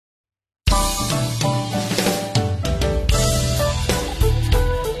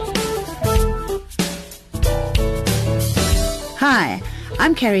Hi,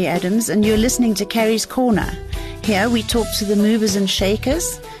 I'm Carrie Adams, and you're listening to Carrie's Corner. Here we talk to the movers and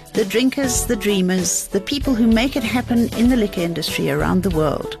shakers, the drinkers, the dreamers, the people who make it happen in the liquor industry around the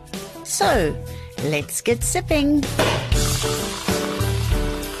world. So, let's get sipping.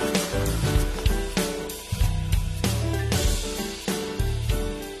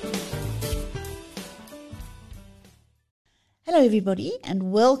 Hello everybody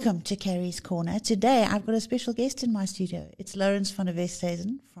and welcome to Carrie's Corner. Today I've got a special guest in my studio. It's Lourens van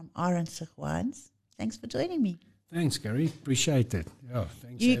Westhuizen from Arensdig Wines. Thanks for joining me. Thanks, Carrie. Appreciate it. Yeah,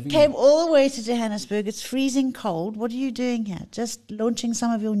 thanks. You came all the way to Johannesburg. It's freezing cold. What are you doing here? Just launching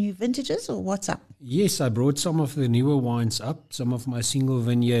some of your new vintages or what's up? Yes, I brought some of the newer wines up, some of my single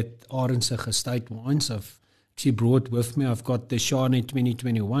vineyard Arensdig estate wines. I've actually brought with me. I've got the Chardonnay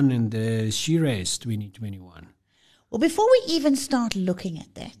 2021 and the Shiraz 2021. Well, before we even start looking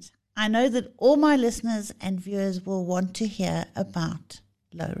at that, I know that all my listeners and viewers will want to hear about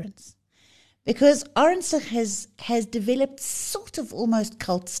Lourens. Because Arensdig has developed sort of almost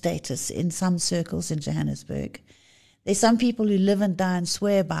cult status in some circles in Johannesburg. There's some people who live and die and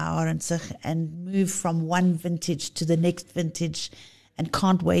swear by Arensdig and move from one vintage to the next vintage and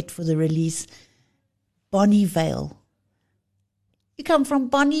can't wait for the release. Bonnievale. You come from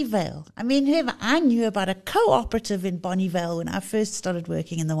Bonnievale. I mean, I knew about a cooperative in Bonnievale when I first started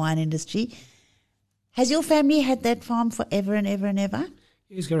working in the wine industry. Has your family had that farm forever and ever and ever?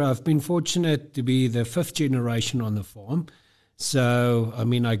 Yes, Carrie, I've been fortunate to be the fifth generation on the farm. So, I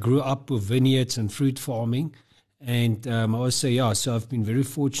mean, I grew up with vineyards and fruit farming. And I would say, so I've been very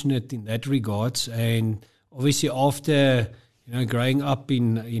fortunate in that regards. And obviously after growing up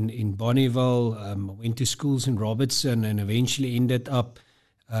in Bonnievale, I went to schools in Robertson and eventually ended up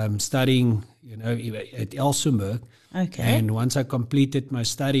studying, at Elsenburg. Okay. And once I completed my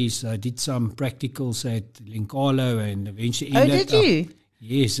studies, I did some practicals at Linkalo and eventually ended did you?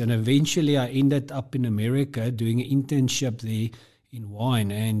 Yes, and eventually I ended up in America doing an internship there in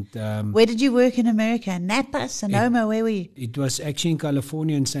wine. And where did you work in America? Napa, Sonoma, where were you? It was actually in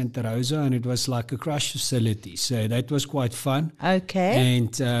California in Santa Rosa, and it was like a crush facility. So that was quite fun. Okay.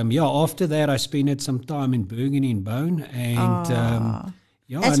 And after that, I spent some time in Burgundy and Beaune. And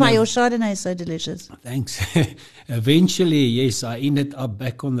that's why your Chardonnay is so delicious. Thanks. Eventually, yes, I ended up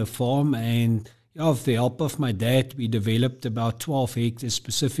back on the farm, and with the help of my dad, we developed about 12 hectares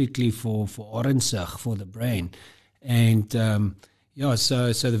specifically for Arensdig, for the brand. And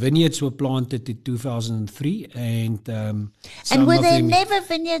so the vineyards were planted in 2003, and were there never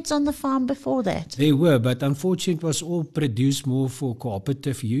vineyards on the farm before that? There were, but unfortunately it was all produced more for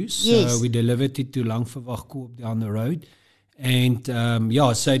cooperative use. Yes. So we delivered it to Langverwag Coop down the road. And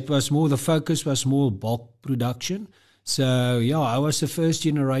so it was more, the focus was more bulk production. So, I was the first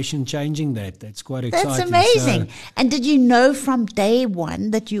generation changing that. That's quite exciting. That's amazing. And did you know from day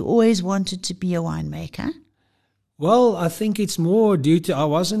one that you always wanted to be a winemaker? Well, I think it's more due to I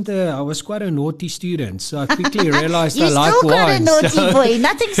was quite a naughty student, so I quickly realized I like wine. You're still quite a naughty boy.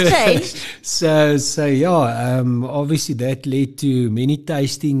 Nothing's changed. Obviously that led to many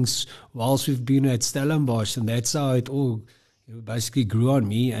tastings whilst we've been at Stellenbosch, and that's how it all basically grew on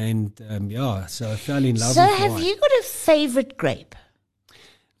me. And so I fell in love with wine. So have you got a favorite grape?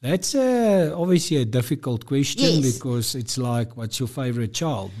 That's obviously a difficult question, because it's like, what's your favorite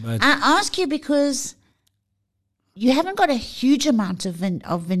child? But I ask you because you haven't got a huge amount of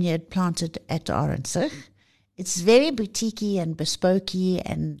vineyard planted at Arensdig. It's very boutiquey and bespokey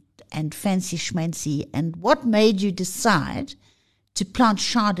and fancy schmancy. And what made you decide to plant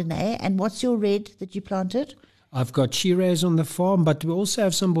Chardonnay? And what's your red that you planted? I've got Shiraz on the farm, but we also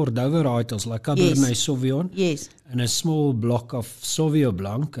have some Bordeaux varietals like Cabernet Sauvignon. Yes. And a small block of Sauvignon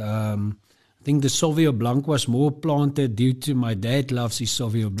Blanc. I think the Sauvignon Blanc was more planted due to my dad loves his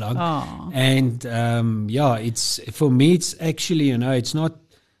Sauvignon Blanc. Aww. And it's for me, it's actually, it's not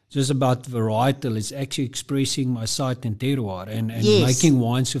just about varietal, it's actually expressing my site and terroir and making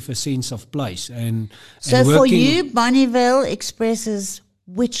wines with a sense of place. So for you, Bonnievale expresses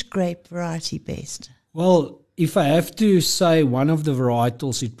which grape variety best? Well, if I have to say one of the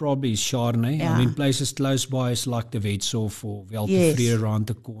varietals, it probably is Chardonnay. Yeah. I mean, places close by is like the Wetsof or Weltevree around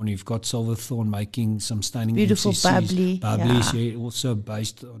the corner. You've got Silverthorn making some stunning beautiful MCCs. Bubblies, also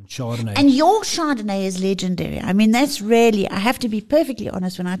based on Chardonnay. And your Chardonnay is legendary. I mean, that's really, I have to be perfectly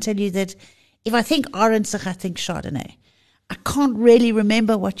honest when I tell you that if I think Arensdig, I think Chardonnay. I can't really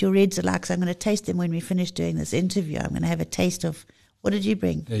remember what your reds are like, so I'm going to taste them when we finish doing this interview. I'm going to have a taste of, what did you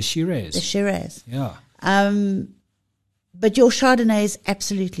bring? The Shiraz. The Shiraz. Yeah. But your Chardonnay is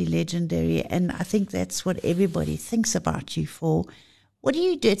absolutely legendary, and I think that's what everybody thinks about you for. What do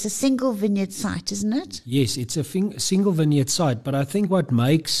you do? It's a single vineyard site, isn't it? Yes, it's a single vineyard site. But I think what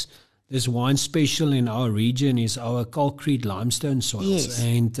makes this wine special in our region is our calcrete limestone soils. Yes.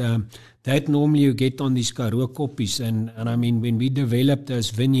 And that normally you get on these Karoo copies. And I mean, when we developed those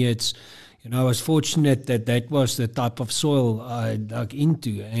vineyards, I was fortunate that was the type of soil I dug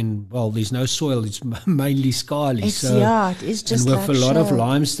into. And, well, there's no soil. It's mainly scaly. It is just and with like a lot of shale.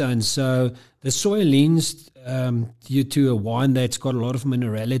 limestone. So the soil leans you to a wine that's got a lot of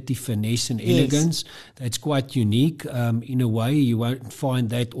minerality, finesse, and elegance. That's quite unique. In a way, you won't find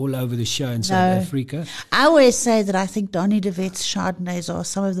that all over the show in South Africa. I always say that I think Donny de Wet's Chardonnays are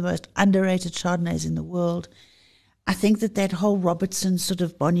some of the most underrated Chardonnays in the world. I think that whole Robertson sort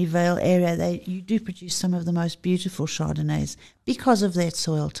of Bonnie Vale area, you do produce some of the most beautiful Chardonnays because of that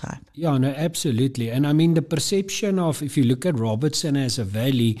soil type. Yeah, no, absolutely. And I mean, the perception of, if you look at Robertson as a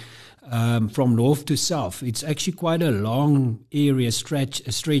valley, from north to south, it's actually quite a long area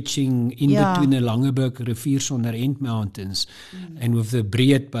stretching in between the Langeberg Rivier on the End Mountains, and with the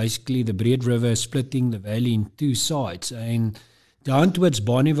Breed River splitting the valley in two sides. And down towards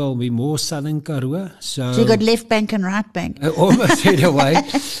Bonneville, we're more southern Karoo. So you got left bank and right bank. Almost in a way.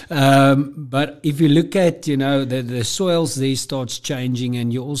 But if you look at, the soils there starts changing,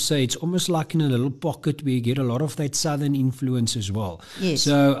 and you also, it's almost like in a little pocket where you get a lot of that southern influence as well. Yes.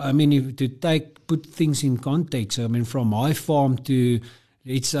 So, I mean, put things in context, I mean, from my farm to,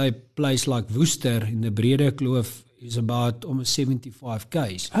 let's say, a place like Worcester in the Brede Kloof is about almost 75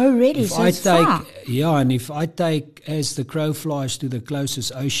 km. Oh, really? So it's far. Yeah, and if I take, as the crow flies to the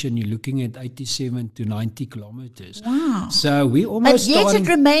closest ocean, you're looking at 87 to 90 kilometers. Wow. So we almost But yet it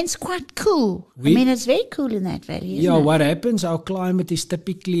remains quite cool. It's very cool in that valley, isn't it? What happens, our climate is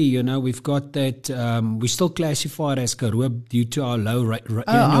typically, we've got that, we still classify it as Karoo due to our low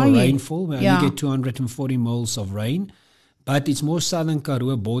annual rainfall. We only get 240 mils of rain. But it's more southern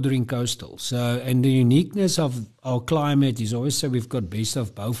Karoo, bordering coastal. So, and the uniqueness of our climate is also we've got best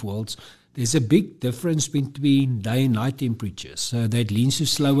of both worlds. There's a big difference between day and night temperatures. So that leads to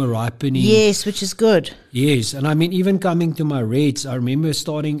slower ripening. Yes, which is good. Yes, and I mean, even coming to my reds, I remember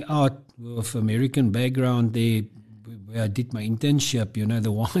starting out with American background there, where I did my internship.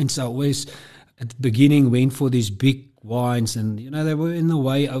 The wines I always, at the beginning, went for these big wines, and they were in a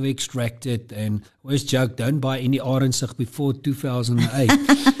way over extracted, and always joke, don't buy any Arensdig before 2008.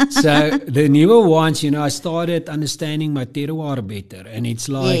 So the newer wines, I started understanding my terroir better, and it's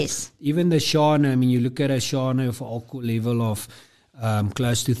like even the Chardonnay, I mean, you look at a Chardonnay of alcohol level of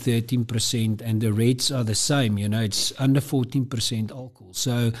close to 13%, and the reds are the same, it's under 14% alcohol.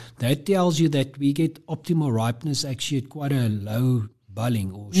 So that tells you that we get optimal ripeness actually at quite a low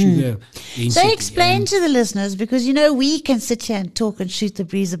bulling or sugar density. So explain to the listeners, because we can sit here and talk and shoot the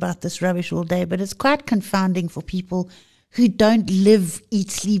breeze about this rubbish all day, but it's quite confounding for people who don't live,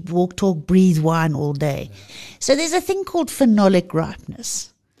 eat, sleep, walk, talk, breathe wine all day. So there's a thing called phenolic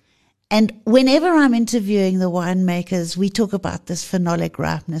ripeness. And whenever I'm interviewing the winemakers, we talk about this phenolic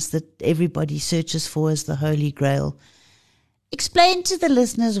ripeness that everybody searches for as the holy grail. Explain to the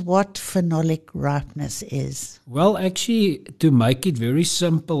listeners what phenolic ripeness is. Well, actually, to make it very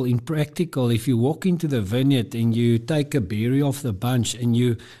simple and practical, if you walk into the vineyard and you take a berry off the bunch and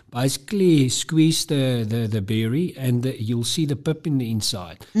you basically squeeze the berry, and you'll see the pip in the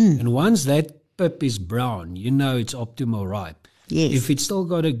inside. And once that pip is brown, it's optimal ripe. Yes. If it's still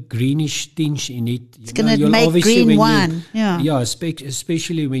got a greenish tinge in it, it's going to make green wine.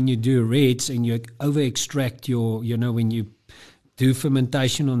 Especially when you do reds and you over extract when you do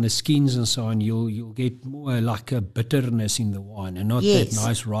fermentation on the skins and so on, you'll get more like a bitterness in the wine and not that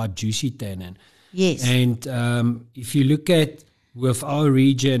nice ripe juicy tannin. Yes. And if you look at with our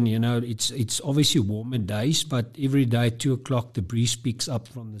region, it's obviously warmer days, but every day at 2:00 the breeze picks up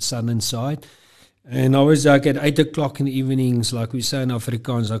from the southern side. And I was like at 8:00 in the evenings, like we say in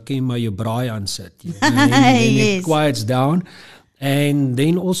Afrikaans, I ken maar jou braai aan sit. And it quiets down. And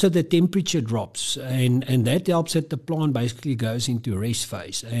then also the temperature drops, and that helps that the plant basically goes into rest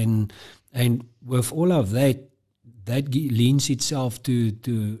phase. And with all of that lends itself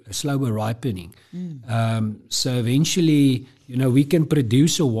to a slower ripening. So eventually, we can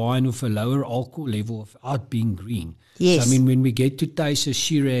produce a wine with a lower alcohol level without being green. Yes. So, I mean, when we get to taste a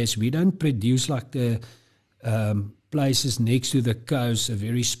Shiraz, we don't produce like the places next to the coast, a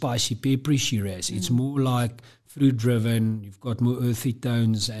very spicy, peppery Shiraz. It's more like fruit-driven. You've got more earthy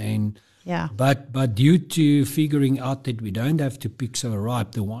tones, but due to figuring out that we don't have to pick so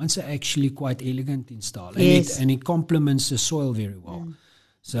ripe, the wines are actually quite elegant in style, and it complements the soil very well.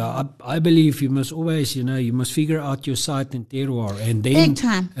 So I believe you must always, you must figure out your site and terroir, and then Big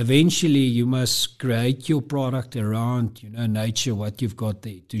time. eventually you must create your product around, nature, what you've got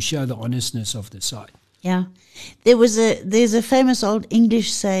there, to show the honestness of the site. Yeah. There's a famous old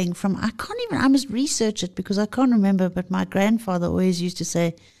English saying I must research it because I can't remember, but my grandfather always used to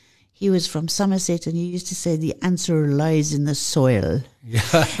say, he was from Somerset, and he used to say, the answer lies in the soil. Yeah.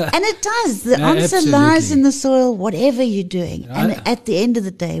 And it does. The answer absolutely lies in the soil, whatever you're doing. And at the end of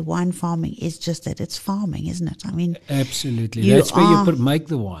the day, wine farming is just that. It's farming, isn't it? I mean, absolutely. That's where you make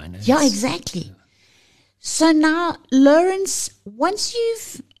the wine. Yeah, exactly. Yeah. So now, Lourens, once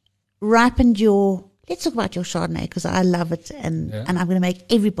you've ripened let's talk about your Chardonnay, because I love it, and I'm going to make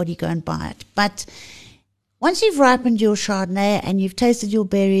everybody go and buy it. But once you've ripened your Chardonnay and you've tasted your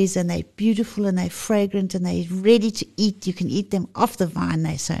berries and they're beautiful and they're fragrant and they're ready to eat, you can eat them off the vine,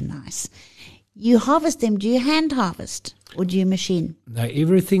 they're so nice. You harvest them. Do you hand harvest or do you machine? No,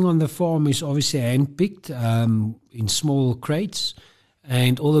 everything on the farm is obviously hand-picked in small crates,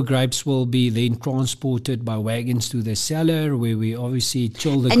 and all the grapes will be then transported by wagons to the cellar, where we obviously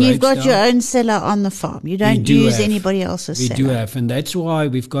chill the grapes down. And you've got your own cellar on the farm. You don't use anybody else's cellar. We do have, and that's why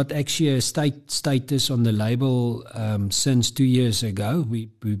we've got actually a status on the label since 2 years ago. We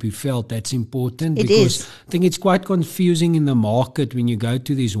felt that's important because I think it's quite confusing in the market when you go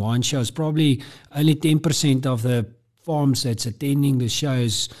to these wine shows. Probably only 10% of the farms that's attending the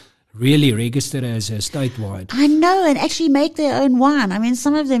shows really registered as a state wine. I know, and actually make their own wine. I mean,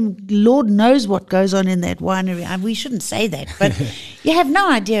 some of them, Lord knows what goes on in that winery. We shouldn't say that, but you have no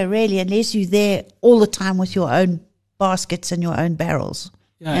idea really unless you're there all the time with your own baskets and your own barrels.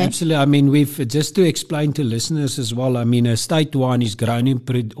 Yeah, absolutely. I mean, just to explain to listeners as well, I mean, a state wine is grown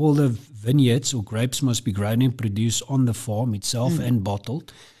in all the vineyards or grapes must be grown and produced on the farm itself and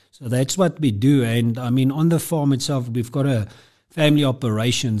bottled. So that's what we do. And I mean, on the farm itself, we've got a family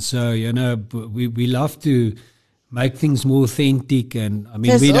operation, so we love to make things more authentic, and I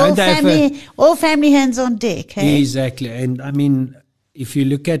mean we don't have all family hands on deck. Hey? Exactly, and I mean if you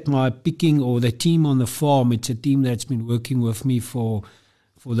look at my picking or the team on the farm, it's a team that's been working with me for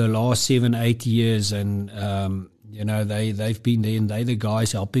the last 7-8 years, and they've been there, and they're the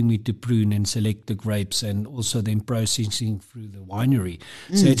guys helping me to prune and select the grapes, and also then processing through the winery.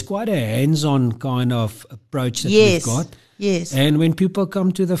 So it's quite a hands-on kind of approach that we've got. Yes. And when people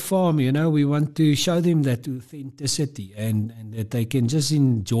come to the farm, we want to show them that authenticity and that they can just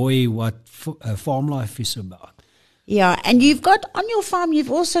enjoy what farm life is about. Yeah, and you've got on your farm, you've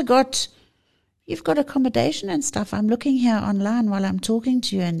got accommodation and stuff. I'm looking here online while I'm talking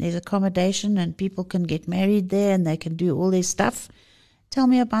to you, and there's accommodation, and people can get married there, and they can do all their stuff. Tell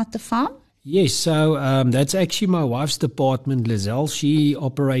me about the farm. Yes, so that's actually my wife's department, Lizelle. She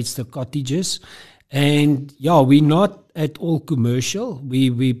operates the cottages. And we're not at all commercial. We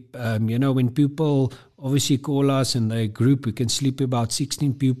when people obviously call us and they group, we can sleep about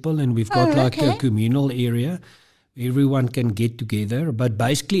 16 people, and we've got a communal area where everyone can get together. But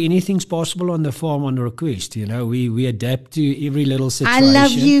basically anything's possible on the farm on request. We adapt to every little situation. I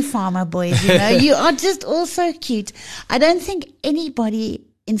love you, farmer boys. You are just all so cute. I don't think anybody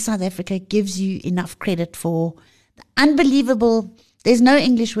in South Africa gives you enough credit for the unbelievable. There's no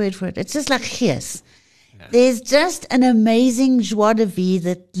English word for it. It's just like gees. Yeah. There's just an amazing joie de vivre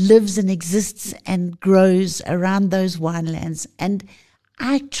that lives and exists and grows around those winelands. And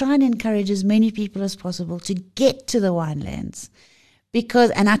I try and encourage as many people as possible to get to the winelands,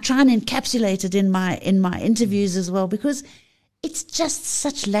 and I try and encapsulate it in my interviews as well, because it's just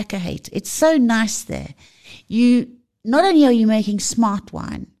such lekker hate. It's so nice there. Not only are you making smart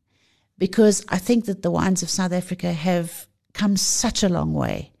wine, because I think that the wines of South Africa have come such a long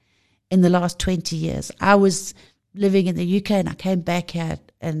way in the last 20 years. I was living in the UK and I came back here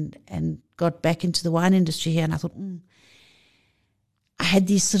and got back into the wine industry here, and I thought, I had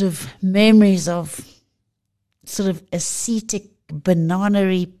these sort of memories of sort of ascetic,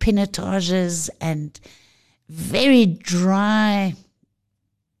 banana-y pinotages and very dry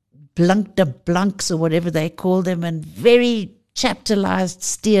blanc de blancs or whatever they call them, and very chaptalized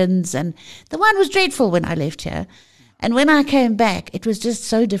steins, and the wine was dreadful when I left here. And when I came back, it was just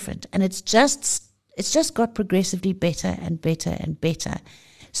so different. And it's just got progressively better and better and better.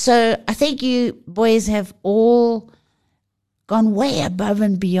 So I think you boys have all gone way above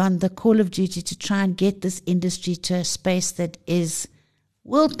and beyond the call of duty to try and get this industry to a space that is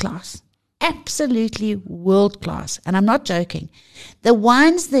world-class, absolutely world-class. And I'm not joking. The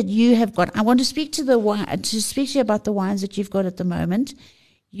wines that you have got, I want to speak to you about the wines that you've got at the moment.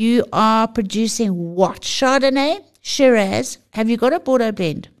 You are producing what? Chardonnay? Shiraz. Have you got a Bordeaux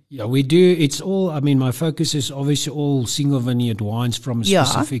blend? Yeah, we do. It's all, I mean, my focus is obviously all single vineyard wines from a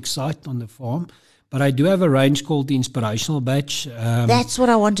specific site on the farm. But I do have a range called the Inspirational Batch. That's what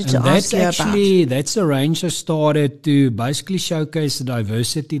I wanted to ask you about. That's a range I started to basically showcase the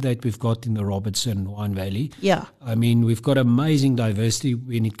diversity that we've got in the Robertson Wine Valley. Yeah. I mean, we've got amazing diversity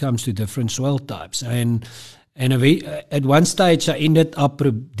when it comes to different soil types. And at one stage, I ended up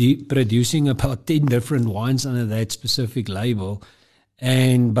producing about 10 different wines under that specific label.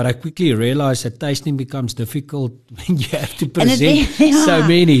 But I quickly realized that tasting becomes difficult when you have to present so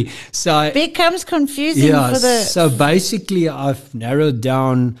many. So it becomes confusing for the... So basically, I've narrowed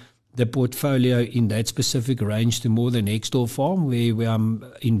down the portfolio in that specific range to more the next door farm where I'm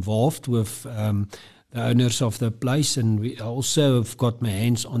involved with the owners of the place, and we also have got my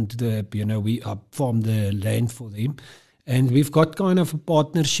hands onto we farm the land for them. And we've got kind of a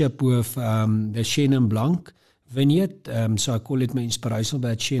partnership with the Chenin Blanc vineyard, so I call it my Inspirational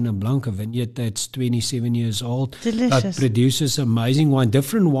Batch Chenin Blanc, a vineyard that's 27 years old. Delicious. But produces amazing wine,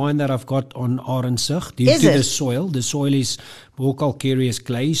 different wine that I've got on Arensdig due to the soil. The soil is more calcareous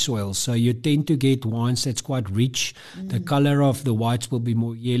clay soil, so you tend to get wines that's quite rich. The color of the whites will be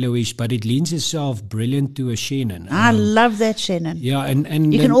more yellowish, but it lends itself brilliant to a Chenin. I love that Chenin. Yeah,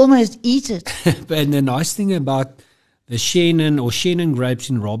 and you can almost eat it. And the nice thing about the Chenin grapes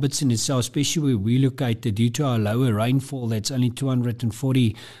in Robertson itself, especially where we located, due to our lower rainfall, that's only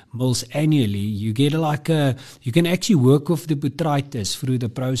 240 mils annually, you get you can actually work with the botrytis through the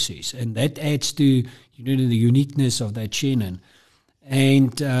process, and that adds to the uniqueness of that Chenin.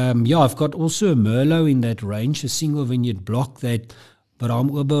 And I've got also a Merlot in that range, a single vineyard block that Bram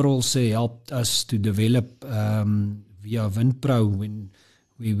Oberholzer helped us to develop via Vinpro when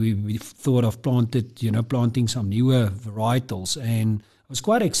we thought of planting some newer varietals, and I was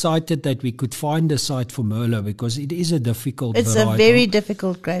quite excited that we could find a site for Merlot because it is a difficult varietal. It's a very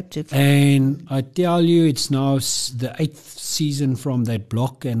difficult grape to find. And I tell you, it's now the 8th season from that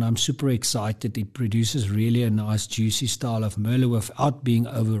block, and I'm super excited. It produces really a nice juicy style of Merlot without being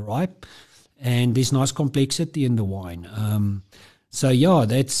overripe, and there's nice complexity in the wine. So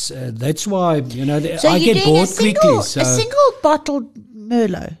that's why I get bored quickly. So a single bottled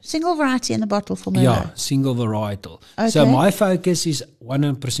Merlot, single variety in the bottle for Merlot. Yeah, single varietal. Okay. So my focus is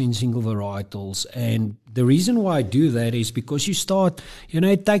 100% single varietals, and the reason why I do that is because you start.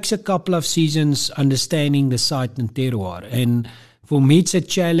 It takes a couple of seasons understanding the site and terroir, and for me it's a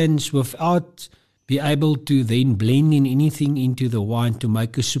challenge without be able to then blend in anything into the wine to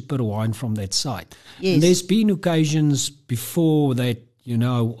make a super wine from that site. Yes. And there's been occasions before that,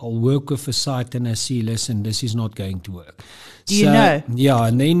 I'll work with a site and I see, listen, this is not going to work. Yeah,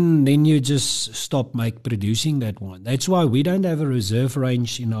 and then you just stop producing that wine. That's why we don't have a reserve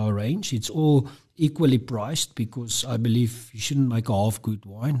range in our range. It's all equally priced because I believe you shouldn't make a half good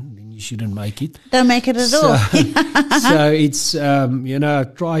wine, then you shouldn't make it. Don't make it at all. So it's, I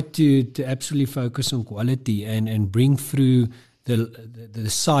try to absolutely focus on quality and bring through the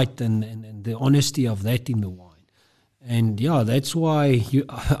site and the honesty of that in the wine. And that's why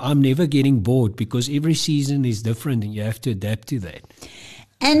I'm never getting bored because every season is different and you have to adapt to that.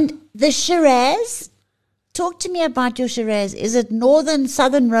 And the Shiraz, talk to me about your Shiraz. Is it northern,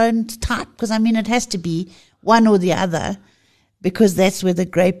 southern Rhone type? Because, it has to be one or the other because that's where the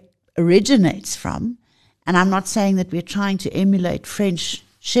grape originates from. And I'm not saying that we're trying to emulate French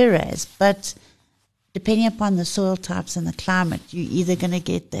Shiraz, but depending upon the soil types and the climate, you're either going to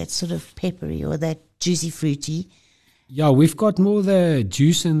get that sort of peppery or that juicy fruity. Yeah, we've got more the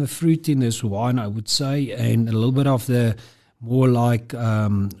juice and the fruit in this wine, I would say, and a little bit of the more like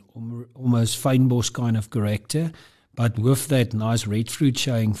almost fynbos kind of character, but with that nice red fruit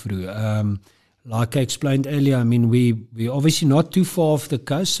showing through. Like I explained earlier, we're obviously not too far off the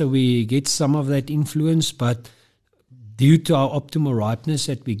coast, so we get some of that influence, but due to our optimal ripeness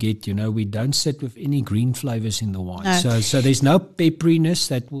that we get, we don't sit with any green flavors in the wine. No. So there's no pepperiness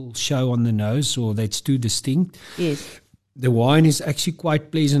that will show on the nose or that's too distinct. Yes. The wine is actually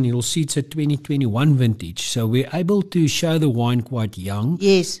quite pleasant. You'll see it's a 2021 vintage. So we're able to show the wine quite young.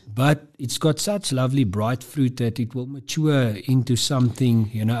 Yes. But it's got such lovely bright fruit that it will mature into something,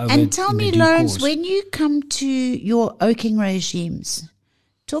 over And tell me, Lourens, course. when you come to your oaking regimes,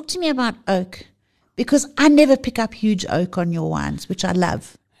 talk to me about oak. Because I never pick up huge oak on your wines, which I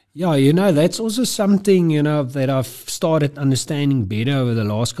love. Yeah, that's also something, that I've started understanding better over the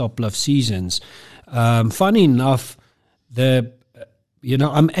last couple of seasons. Funny enough,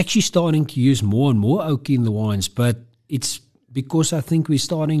 I'm actually starting to use more and more oak in the wines, but it's because I think we're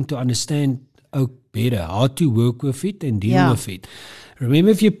starting to understand oak better, how to work with it and deal with it.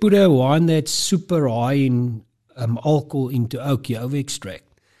 Remember, if you put a wine that's super high in alcohol into oak, you over-extract.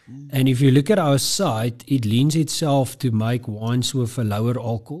 And if you look at our site, it lends itself to make wines with a lower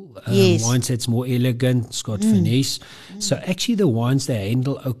alcohol. Yes. Wines that's more elegant, it's got finesse. So actually the wines, they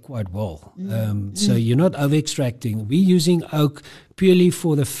handle oak quite well. So you're not over-extracting. We're using oak purely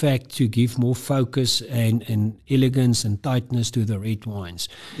for the fact to give more focus and elegance and tightness to the red wines.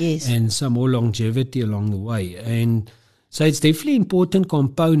 Yes. And some more longevity along the way. And so it's definitely an important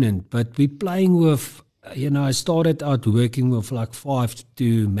component, but we're playing with, I started out working with like 5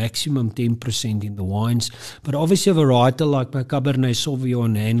 to maximum 10% in the wines, but obviously a varietal like my Cabernet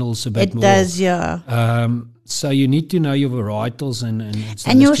Sauvignon handles a bit more. It does, yeah. So you need to know your varietals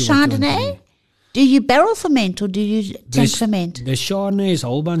and your Chardonnay? Do you barrel ferment or do you tank ferment? The Chardonnay is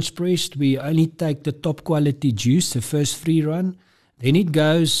whole bunch pressed. We only take the top quality juice, the first free run. Then it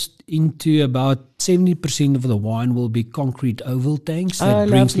goes into about 70% of the wine will be concrete oval tanks. That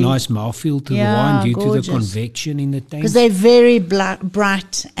brings nice mouthfeel to the wine due to the convection in the tank. Because they're very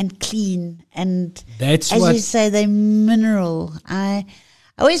bright and clean. And as you say, they're mineral. I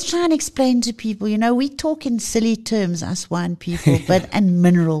always try and explain to people, we talk in silly terms, us wine people, and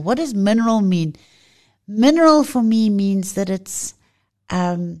mineral. What does mineral mean? Mineral for me means that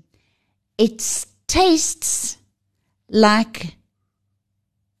it tastes like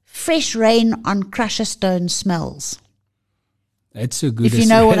fresh rain on crusher stone smells. That's a good. If you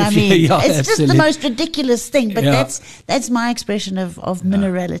know what I mean. Yeah, it's just the most ridiculous thing, but that's my expression of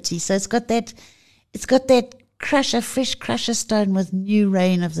minerality. So it's got that fresh crusher stone with new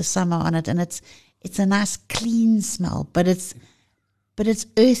rain of the summer on it, and it's a nice clean smell, but it's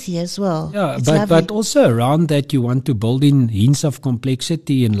earthy as well. Yeah, but also around that you want to build in hints of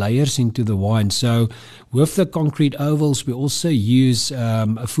complexity and layers into the wine. So with the concrete ovals, we also use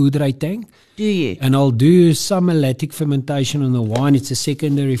a food rate tank. Do you? And I'll do some lactic fermentation on the wine. It's a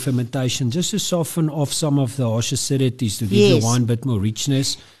secondary fermentation just to soften off some of the harsh acidities to give the wine a bit more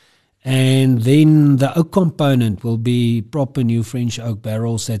richness. And then the oak component will be proper new French oak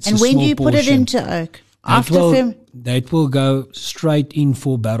barrels. That's and a small when do you portion. Put it into oak? That will go straight in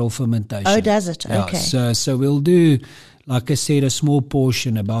for barrel fermentation. Oh, does it? Yeah, okay. So we'll do, like I said, a small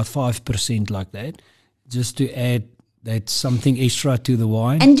portion, about 5% like that, just to add that something extra to the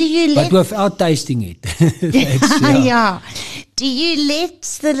wine. And do you but without tasting it. Yeah. Do you let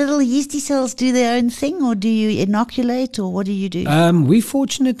the little yeasty cells do their own thing, or do you inoculate, or what do you do? We're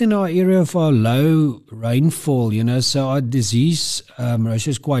fortunate in our area of our low rainfall, so our disease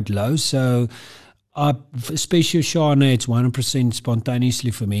ratio is quite low. So our special Chardonnay, it's 100%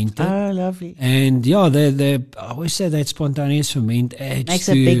 spontaneously fermented. Oh, lovely. And I always say that spontaneous ferment makes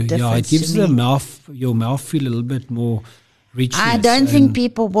a big difference. Yeah, it gives your mouth feel a little bit more richness. I don't think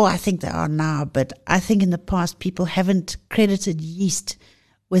I think they are now, but I think in the past people haven't credited yeast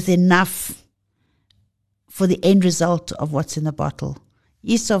with enough for the end result of what's in the bottle.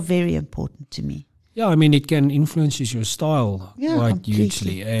 Yeasts are very important to me. Yeah, I mean, it can influence your style quite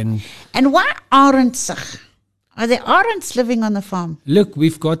completely. hugely. And why Arensdig? Are there Arends living on the farm? Look,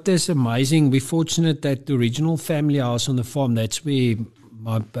 we've got this amazing, we're fortunate that the original family house on the farm, that's where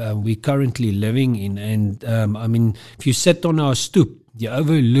we're currently living in. And I mean, if you sit on our stoep, you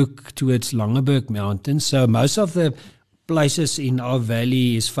overlook towards Langeberg Mountains. So most of the places in our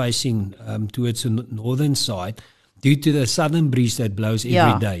valley is facing towards the northern side, due to the southern breeze that blows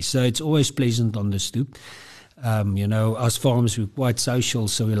every day. So it's always pleasant on the stoep. Us farmers, we're quite social,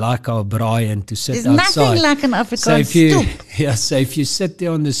 so we like our braai and to sit outside. There's nothing like an Afrikaans stoep. So if you sit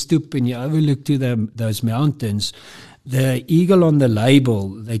there on the stoep and you overlook to those mountains, the eagle on the label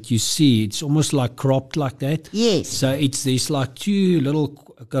that you see, it's almost like cropped like that. Yes. So there's like two little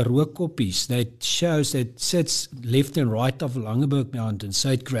karoo koppies that shows that sits left and right of Langeberg Mountain. So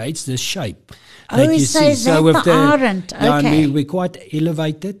it creates this shape. So with the Arend. Okay. And we're quite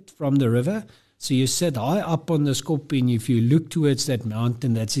elevated from the river. So you sit high up on the koppie, and if you look towards that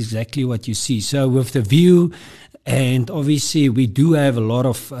mountain, that's exactly what you see. So with the view, and obviously we do have a lot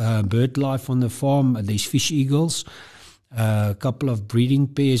of bird life on the farm. There's fish eagles. A couple of breeding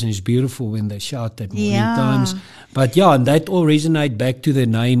pairs, and it's beautiful when they shout at morning times. But and that all resonate back to the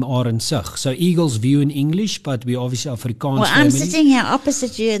name Arensdig. So eagles view in English, but we obviously Afrikaans. Well, I'm sitting here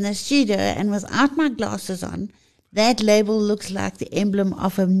opposite you in the studio, and without my glasses on, that label looks like the emblem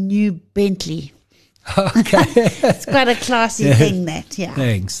of a new Bentley. Okay. It's quite a classy thing, that,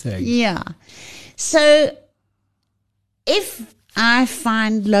 Thanks. Yeah. So if I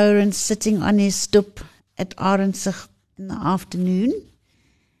find Lourens sitting on his stoep at Arensdig in the afternoon,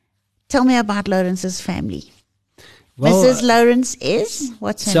 tell me about Lourens's family. Well, Mrs. Lourens is?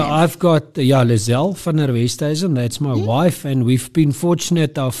 What's her name? So I've got Lizelle van der Westhuizen, that's my wife, and we've been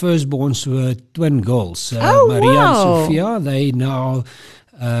fortunate. Our firstborns were twin girls, Maria and Sophia. They now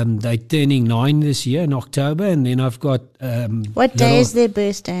They're turning 9 this year in October, and then I've got what day is their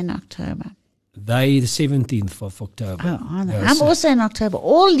birthday in October? They the 17th of October. Oh, I know. I'm also in October.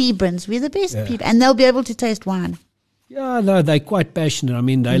 All Librans, we're the best people, and they'll be able to taste wine. Yeah, no, they're quite passionate. I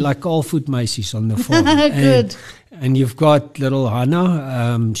mean, they like all food Macy's on the farm. Good. And you've got little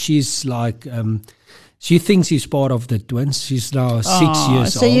Hannah. She's like, she thinks she's part of the twins. She's now 6 years so old.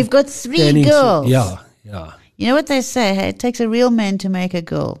 So you've got 3 girls. Yeah. You know what they say, hey, it takes a real man to make a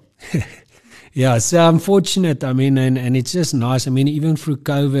girl. Yeah, so I'm fortunate. I mean, and it's just nice. I mean, even through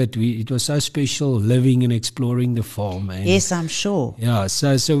COVID, it was so special living and exploring the farm. And yes, I'm sure. Yeah,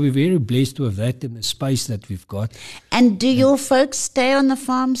 so we're very blessed with that and the space that we've got. And do your folks stay on the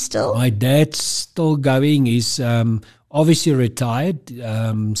farm still? My dad's still going. He's obviously retired,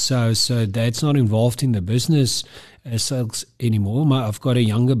 so dad's not involved in the business as such anymore. I've got a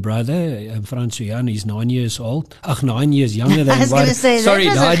younger brother, Francois. He's 9 years old. 9 years younger than I was going to say, sorry,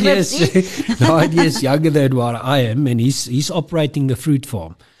 that was 9 years, 9 years younger than what I am, and he's operating the fruit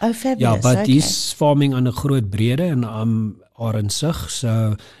farm. Oh, fabulous! Yeah, but okay. he's farming on a Groot Brede, and I'm Arensdig.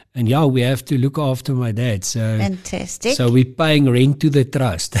 So, and yeah, we have to look after my dad. So fantastic. So we're paying rent to the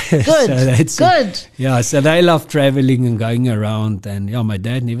trust. Good. So that's good. It. Yeah, so they love traveling and going around, and yeah, my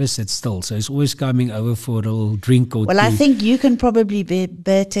dad never sits still, so he's always coming over for a little drink or two. Well, I think you can probably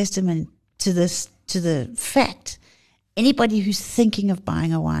bear testament to this, to the fact. Anybody who's thinking of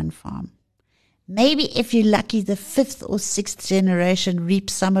buying a wine farm, maybe if you're lucky, the 5th or 6th generation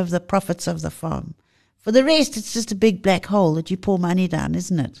reaps some of the profits of the farm. For the rest, it's just a big black hole that you pour money down,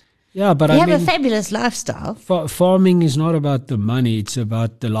 isn't it? Yeah, but you I mean, have a fabulous lifestyle. Farming is not about the money; it's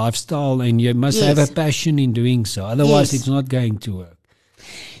about the lifestyle, and you must have a passion in doing so. Otherwise, it's not going to work.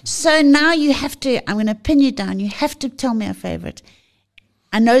 So now you have to. I'm going to pin you down. You have to tell me a favorite.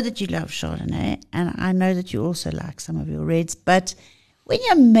 I know that you love Chardonnay, and I know that you also like some of your reds. But when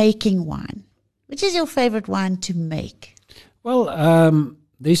you're making wine, which is your favorite wine to make? Well,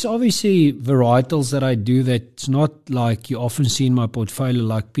 there's obviously varietals that I do that's not like you often see in my portfolio,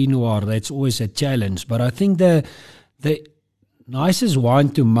 like Pinot Noir. That's always a challenge. But I think the nicest wine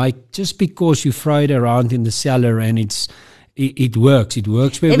to make, just because you throw it around in the cellar and it works. It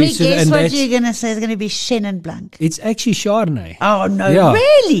works. Let me guess what you're going to say. It's going to be Chenin Blanc. It's actually Chardonnay. Oh, no,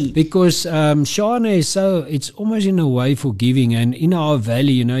 really? Because Chardonnay is it's almost in a way forgiving. And in our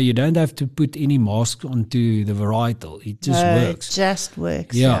valley, you don't have to put any mask onto the varietal. It just works. It just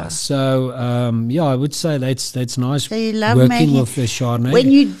works. Yeah. So, I would say that's nice. So you love working with the Chardonnay.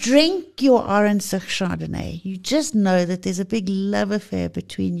 When you drink your Arensdig Chardonnay, you just know that there's a big love affair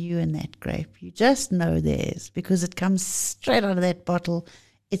between you and that grape. You just know there is, because it comes straight out of that bottle.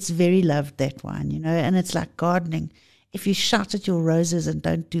 It's very loved, that wine, and it's like gardening. If you shout at your roses and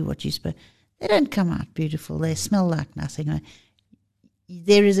don't do what you're supposed, they don't come out beautiful. They smell like nothing.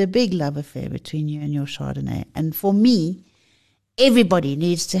 There is a big love affair between you and your Chardonnay. And for me, everybody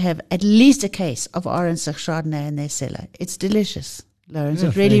needs to have at least a case of Arensdig Chardonnay in their cellar. It's delicious, Lourens.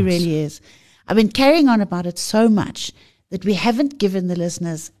 It really, really is. I've been carrying on about it so much that we haven't given the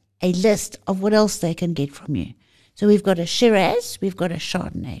listeners a list of what else they can get from you. So we've got a Shiraz, we've got a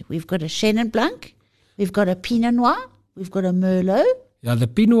Chardonnay, we've got a Chenin Blanc, we've got a Pinot Noir, we've got a Merlot. Yeah, the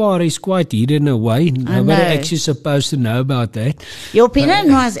Pinot Noir is quite hidden away. Nobody actually supposed to know about that. Your Pinot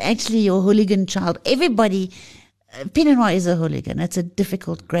Noir is actually your hooligan child. Everybody, Pinot Noir is a hooligan. It's a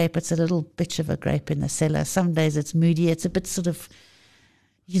difficult grape. It's a little bitch of a grape in the cellar. Some days it's moody. It's a bit sort of,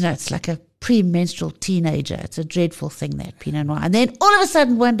 it's like a premenstrual teenager. It's a dreadful thing, that Pinot Noir. And then all of a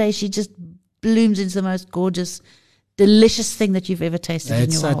sudden one day she just blooms into the most gorgeous, delicious thing that you've ever tasted in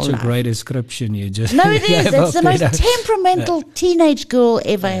your whole life. That's such a great description you just No, it is. It's the most temperamental teenage girl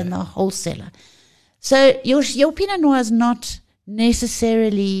ever in the whole cellar. So your Pinot Noir is not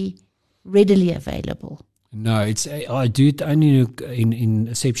necessarily readily available. No, I do it only in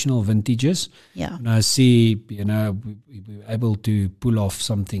exceptional vintages. Yeah. And I see, we're able to pull off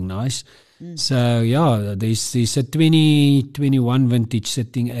something nice. So, there's a 2021 vintage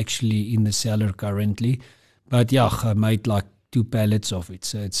sitting actually in the cellar currently. But, I made like 2 pallets of it.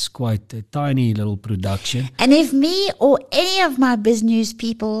 So, it's quite a tiny little production. And if me or any of my business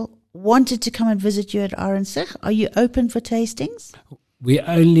people wanted to come and visit you at Arensdig, are you open for tastings? We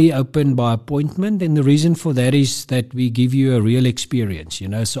only open by appointment, and the reason for that is that we give you a real experience,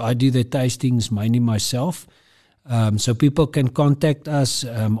 So I do the tastings mainly myself. So people can contact us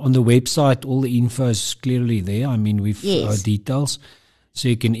on the website. All the info is clearly there. I mean, we've our details. So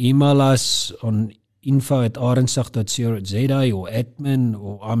you can email us on info@arensdig.co.za or admin,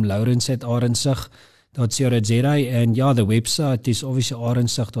 or I'm Lourens at arensdig.co.za. And the website is obviously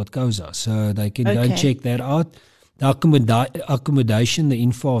arensdig.co.za. So they can go and check that out. The accommodation, the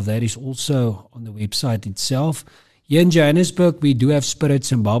info of that is also on the website itself. Here in Johannesburg, we do have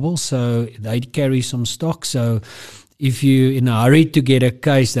Spirits and Bubbles, so they carry some stock. So if you're in a hurry to get a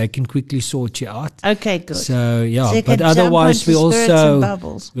case, they can quickly sort you out. Okay, good. So, yeah, So you but can otherwise jump onto Spirits and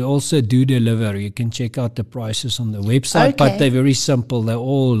Bubbles. we also do deliver. You can check out the prices on the website, but they're very simple. They're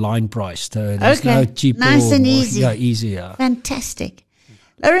all line priced. So there's no cheap nice and easy. Yeah, easy, yeah. Fantastic.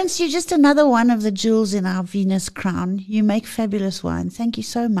 Lourens, you're just another one of the jewels in our Venus crown. You make fabulous wine. Thank you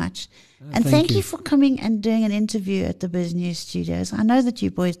so much. And thank you for coming and doing an interview at the Biz News Studios. I know that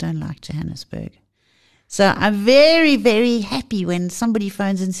you boys don't like Johannesburg. So I'm very, very happy when somebody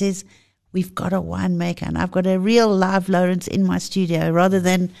phones and says, we've got a winemaker and I've got a real live Lourens in my studio rather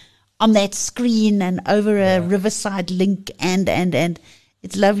than on that screen and over a riverside link and.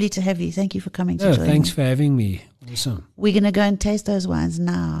 It's lovely to have you. Thank you for coming to join thanks me. for having me. Awesome. We're going to go and taste those wines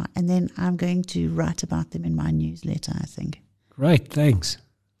now, and then I'm going to write about them in my newsletter, I think. Great, thanks.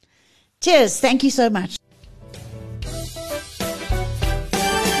 Cheers. Thank you so much.